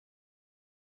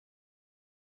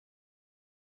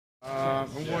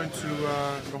I'm going to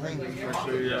go home.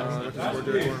 Actually, looking forward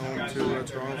to going home to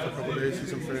Toronto for a couple of days, see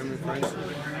some family and friends,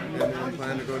 and then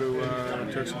plan to go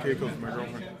to Turks and Caicos with my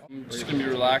girlfriend. I'm just going to be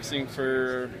relaxing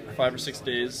for 5 or 6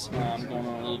 days. Going on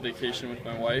a little vacation with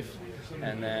my wife,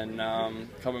 and then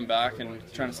coming back and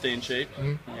trying to stay in shape.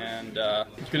 And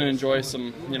going to enjoy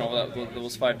some,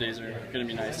 those 5 days are going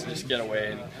to be nice to just get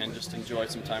away and just enjoy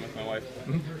some time with my wife.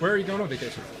 Where are you going on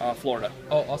vacation? Florida.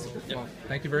 Oh, awesome. Yep. Well,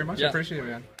 thank you very much. Yeah. I appreciate it,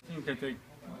 man. I think I take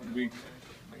a week,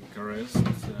 like a rest,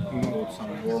 go to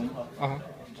some warm,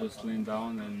 just lean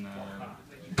down and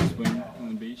swim on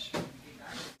the beach.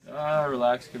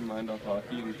 Relax, get my mind off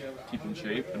hockey, and keep in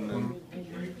shape, and then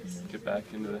get back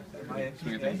into the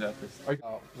swing of things after.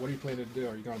 What are you planning to do?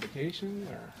 Are you going on vacation?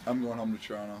 Or? I'm going home to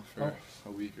Toronto for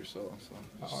a week or so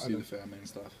just see the family and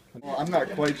stuff. Well, I'm not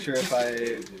quite sure if I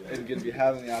am going to be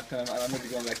having the outcome. I'm going to be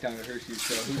going back down to Hershey,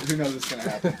 so who knows what's going to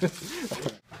happen.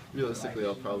 Realistically,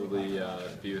 I'll probably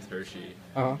be with Hershey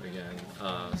again,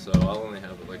 so I'll only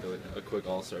have like a quick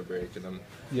All-Star break, and I'm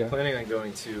planning on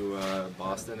going to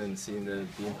Boston and seeing the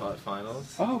Bean Pot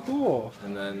Finals. Oh, cool!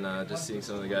 And then just seeing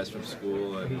some of the guys from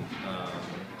school, and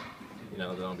then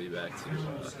I'll be back to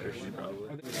Hershey probably.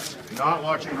 Not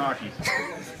watching hockey.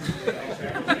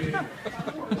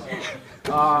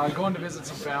 Going to visit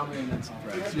some family and then some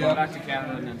friends. Going back to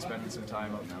Canada and then spending some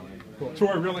time out in LA. Cool.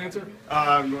 Troy, real answer?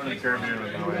 I'm going to the Caribbean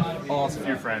with my wife. Awesome. A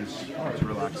few friends to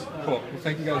relax. Cool. Well,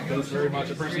 thank you guys both very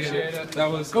much. Appreciate it.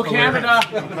 That was Go hilarious.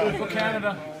 Canada! Go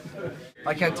Canada!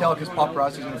 I can't tell because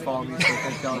paparazzi's going to follow me, so I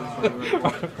can't tell.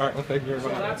 All right. Well, thank you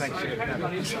very much.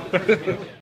 Thanks.